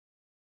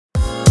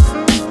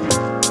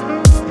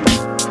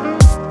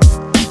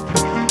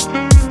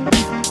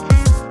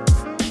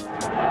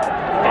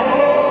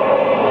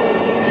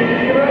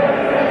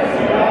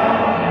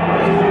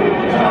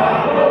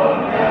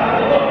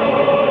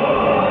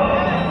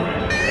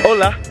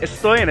Hola,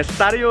 estoy en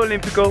Estadio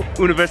Olímpico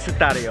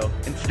Universitario,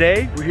 and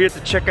today we're here to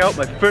check out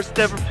my first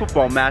ever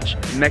football match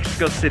in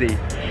Mexico City.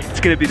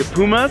 It's going to be the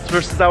Pumas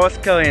versus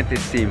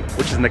Vasconcelos team,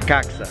 which is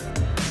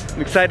Necaxa.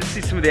 I'm excited to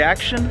see some of the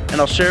action, and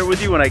I'll share it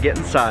with you when I get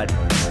inside.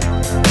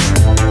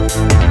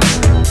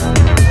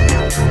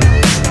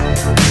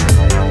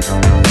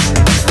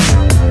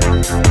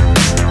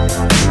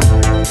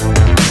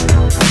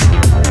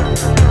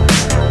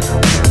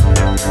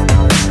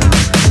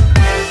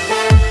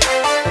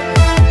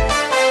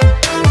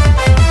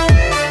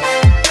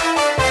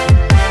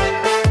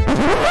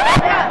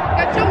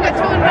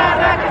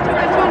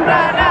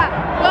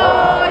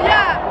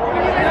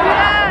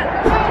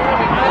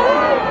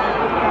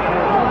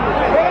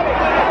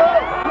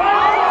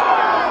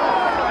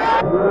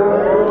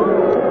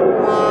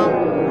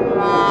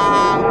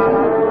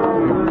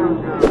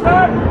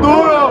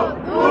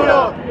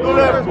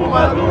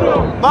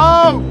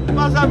 ¡Mau!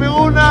 ¡Pásame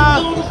una!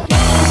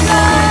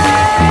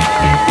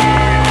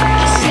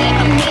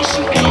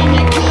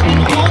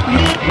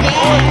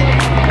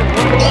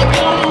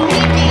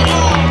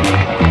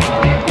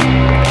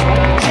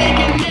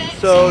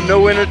 So no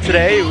winner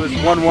today, it was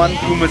 1-1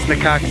 Pumas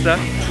Necaxa.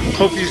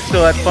 Hope you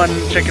still had fun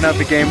checking out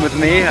the game with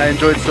me. I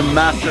enjoyed some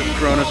massive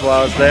Coronas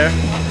while I was there.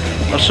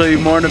 I'll show you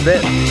more in a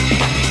bit.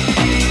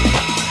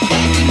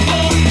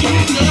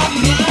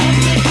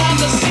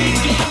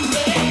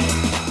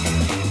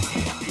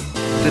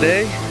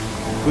 Today,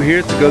 we're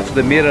here to go to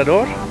the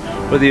Mirador,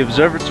 or the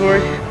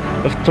observatory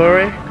of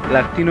Torre,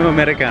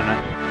 Latinoamericana.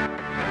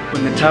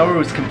 When the tower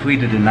was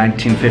completed in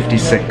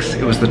 1956,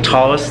 it was the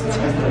tallest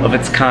of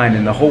its kind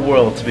in the whole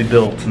world to be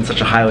built in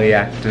such a highly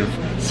active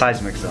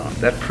seismic zone.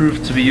 That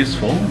proved to be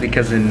useful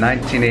because in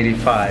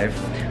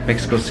 1985,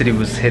 Mexico City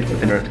was hit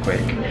with an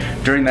earthquake.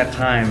 During that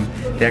time,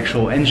 the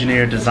actual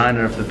engineer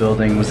designer of the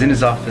building was in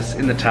his office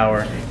in the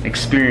tower and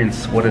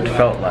experienced what it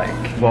felt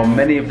like. While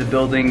many of the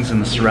buildings in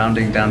the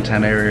surrounding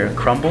downtown area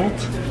crumbled,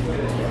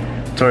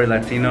 Torre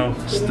Latino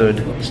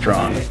stood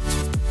strong.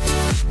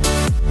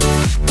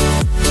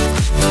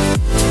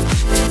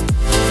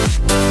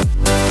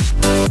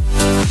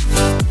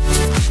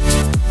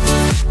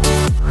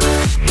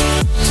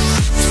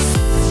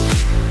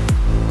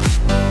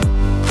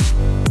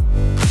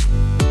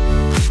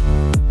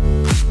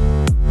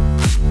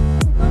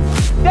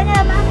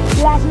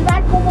 La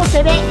ciudad como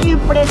se ve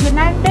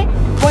impresionante.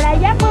 Por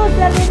allá puedo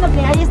estar viendo que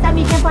ahí está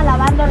mi jefa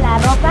lavando la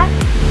ropa.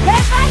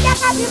 ¡Jefa, ya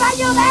casi va a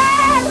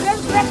llover!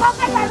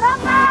 ¡Recoge la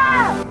ropa!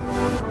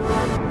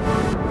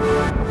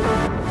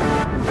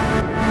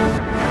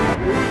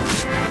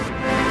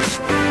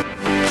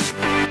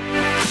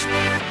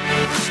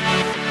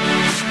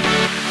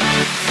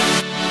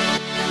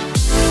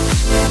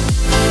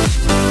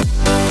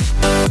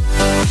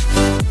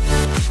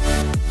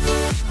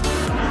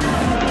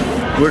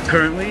 We're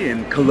currently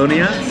in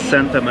Colonia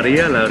Santa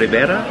Maria la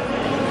Ribera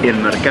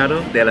in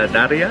Mercado de la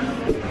Daria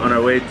on our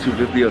way to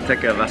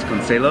Biblioteca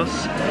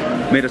Vasconcelos.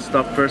 Made a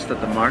stop first at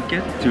the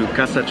market to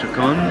Casa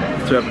Chacon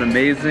to have an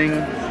amazing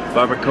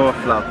barbacoa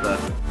flauta.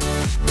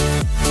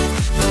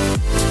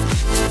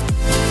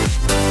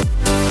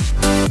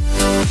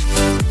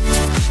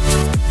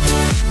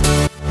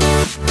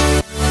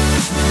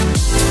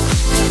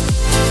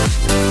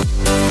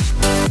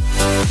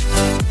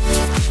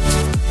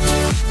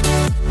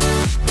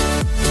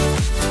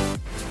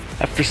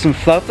 After some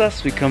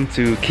flautas, we come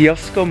to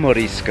Kiosco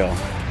Morisco,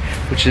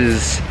 which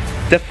is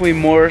definitely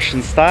Moorish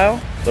in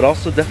style, but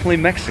also definitely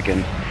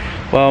Mexican.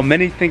 While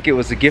many think it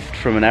was a gift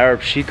from an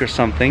Arab sheikh or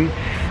something,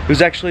 it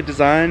was actually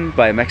designed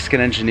by a Mexican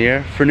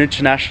engineer for an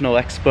international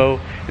expo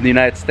in the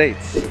United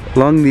States.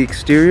 Along the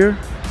exterior,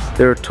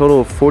 there are a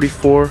total of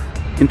 44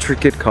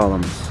 intricate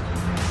columns.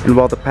 And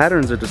while the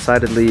patterns are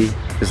decidedly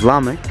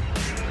Islamic,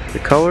 the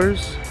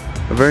colors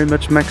are very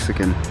much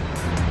Mexican,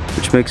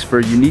 which makes for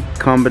a unique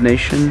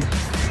combination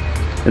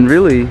and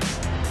really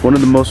one of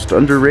the most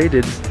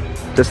underrated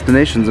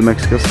destinations in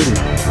Mexico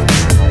City.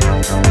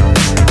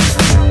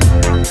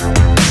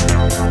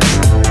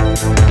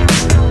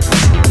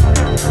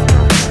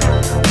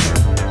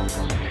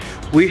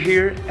 We're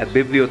here at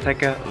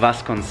Biblioteca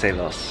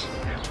Vasconcelos,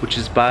 which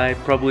is by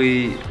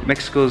probably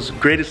Mexico's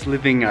greatest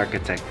living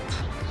architect,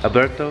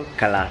 Alberto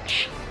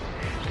Calach.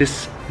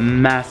 This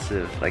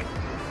massive, like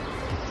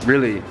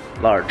really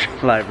large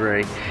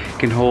library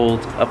can hold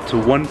up to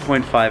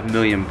 1.5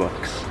 million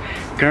books.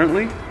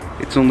 Currently,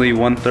 it's only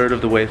 1/3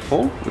 of the way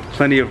full, with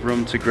plenty of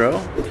room to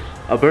grow.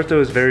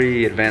 Alberto is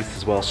very advanced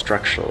as well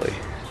structurally.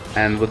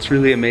 And what's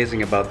really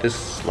amazing about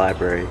this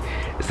library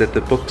is that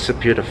the books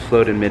appear to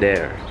float in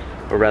midair,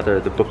 or rather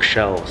the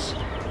bookshelves.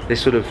 They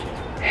sort of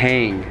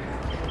hang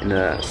in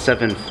the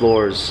 7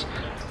 floors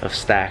of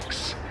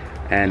stacks,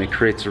 and it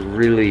creates a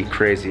really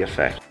crazy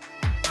effect.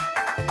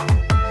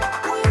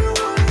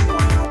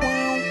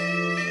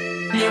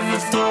 Never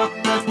thought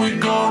that we'd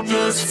go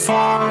this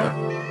far.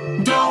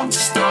 Don't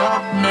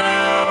stop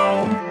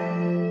now.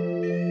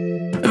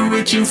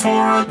 Reaching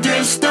for a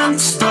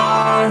distant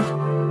star.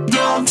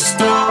 Don't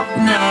stop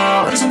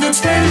now. Isn't it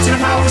strange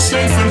how we're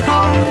safe at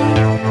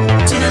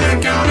home? Sitting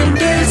and counting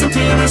days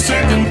until a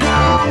second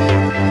go.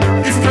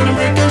 If you're gonna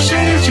make a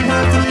change, you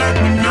have to let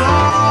me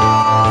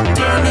know.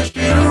 Turn the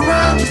shit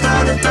around,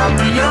 start at top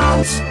of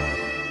yours.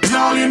 It's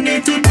all you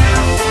need to do.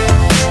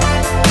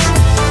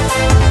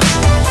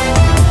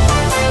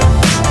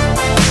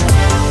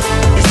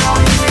 It's all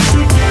you need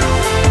to do.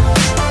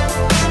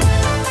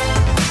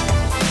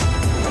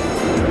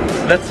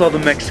 That's all the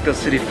Mexico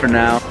City for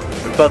now.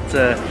 We're about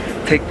to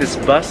take this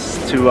bus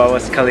to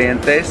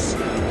Aguascalientes.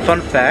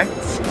 Fun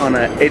facts on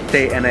a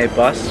 8-day NA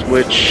bus,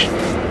 which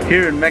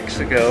here in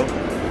Mexico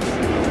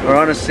are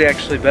honestly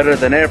actually better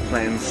than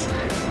airplanes.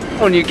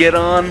 When you get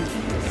on,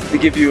 they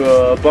give you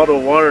a bottle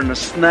of water and a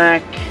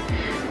snack.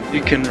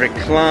 You can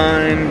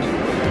recline,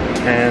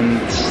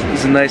 and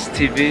there's a nice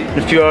TV. In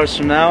a few hours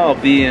from now,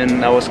 I'll be in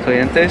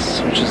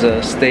Aguascalientes, which is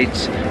a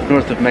state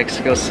north of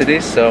Mexico City,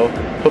 so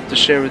hope to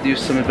share with you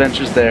some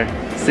adventures there.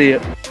 See ya.